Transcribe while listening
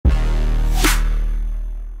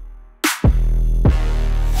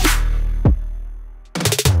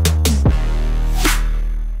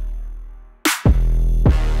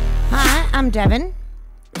I'm Devon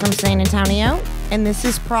from San Antonio, and this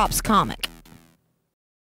is Props Comic.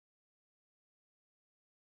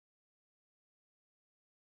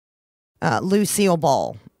 Lucille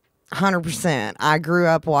Ball, 100%. I grew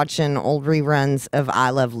up watching old reruns of I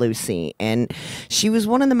Love Lucy, and she was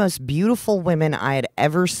one of the most beautiful women I had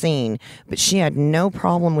ever seen, but she had no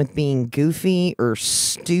problem with being goofy or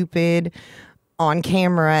stupid on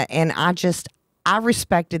camera, and I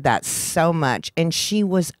respected that so much, and she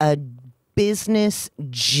was a business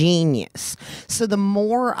genius. So the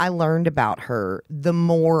more I learned about her, the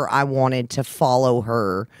more I wanted to follow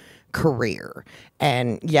her career.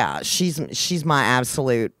 And yeah, she's my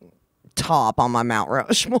absolute top on my Mount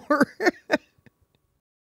Rushmore.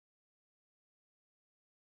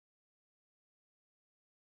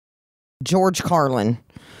 George Carlin.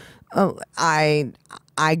 Oh,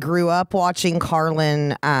 I grew up watching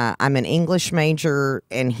Carlin. I'm an English major,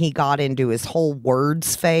 and he got into his whole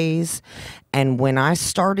words phase. And when I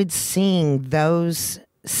started seeing those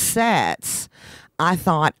sets, I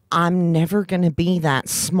thought, I'm never going to be that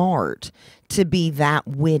smart to be that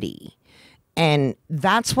witty. And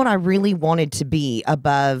that's what I really wanted to be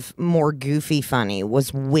above more goofy funny,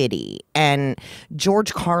 was witty. And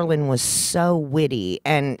George Carlin was so witty.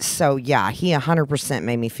 And so, yeah, he 100%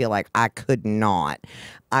 made me feel like I could not.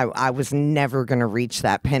 I was never going to reach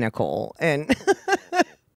that pinnacle. And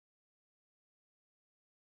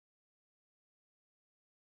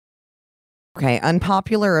okay,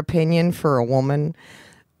 unpopular opinion for a woman,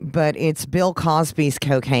 but it's Bill Cosby's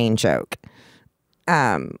cocaine joke.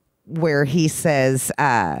 Where he says,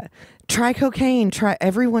 try cocaine,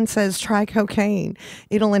 everyone says try cocaine.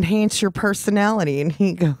 It'll enhance your personality. And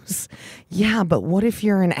he goes, yeah, but what if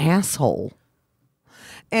you're an asshole?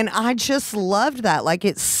 And I just loved that. Like,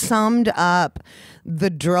 it summed up the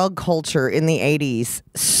drug culture in the 80s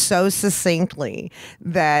so succinctly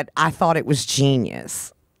that I thought it was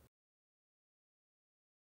genius.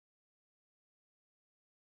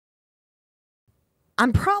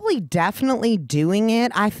 I'm probably definitely doing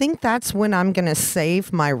it. I think that's when I'm going to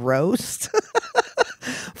save my roast.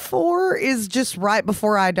 4 is just right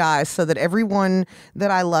before I die, so that everyone that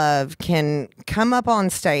I love can come up on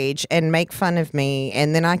stage and make fun of me,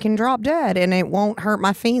 and then I can drop dead and it won't hurt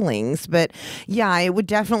my feelings. But yeah, it would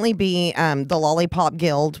definitely be the Lollipop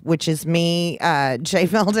Guild, which is me, Jay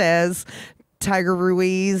Valdez, Tiger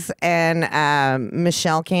Ruiz, and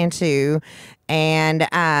Michelle Cantu, and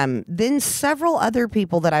then several other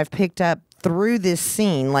people that I've picked up through this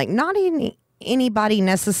scene. Like, not anybody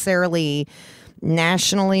necessarily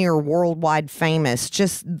nationally or worldwide famous,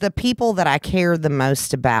 just the people that I care the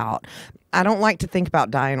most about. I don't like to think about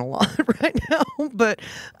dying a lot right now, but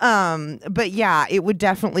yeah, it would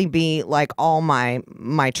definitely be like all my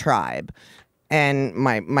tribe and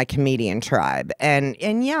my comedian tribe, and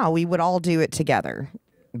yeah, we would all do it together,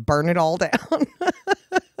 burn it all down.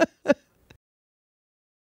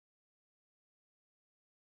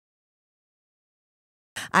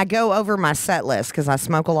 I go over my set list because I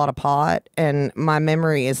smoke a lot of pot, and my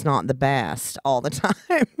memory is not the best all the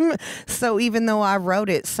time. So even though I wrote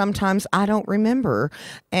it, sometimes I don't remember.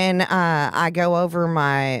 And I go over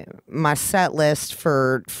my set list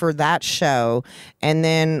for that show. And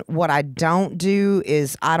then what I don't do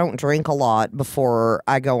is I don't drink a lot before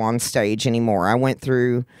I go on stage anymore. I went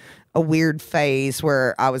through a weird phase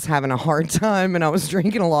where I was having a hard time and I was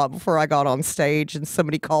drinking a lot before I got on stage, and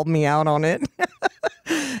somebody called me out on it.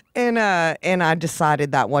 And I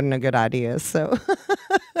decided that wasn't a good idea. So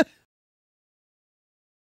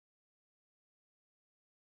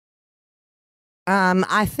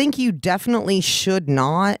I think you definitely should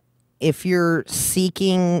not, if you're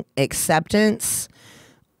seeking acceptance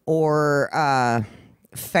or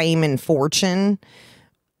fame and fortune,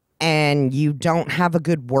 and you don't have a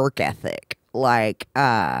good work ethic. Like,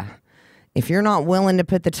 if you're not willing to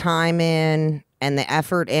put the time in and the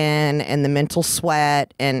effort in and the mental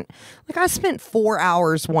sweat, and like, I spent 4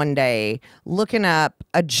 hours one day looking up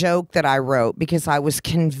a joke that I wrote because I was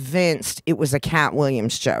convinced it was a Cat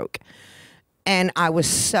Williams joke. And I was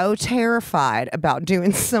so terrified about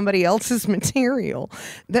doing somebody else's material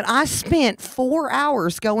that I spent 4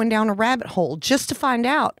 hours going down a rabbit hole just to find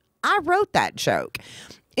out I wrote that joke.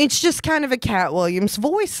 It's just kind of a Cat Williams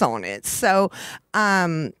voice on it. So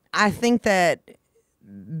I think that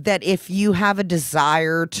if you have a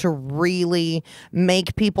desire to really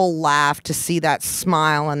make people laugh, to see that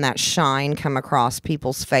smile and that shine come across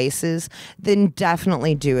people's faces, then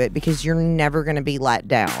definitely do it, because you're never going to be let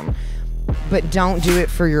down. But don't do it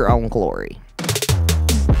for your own glory.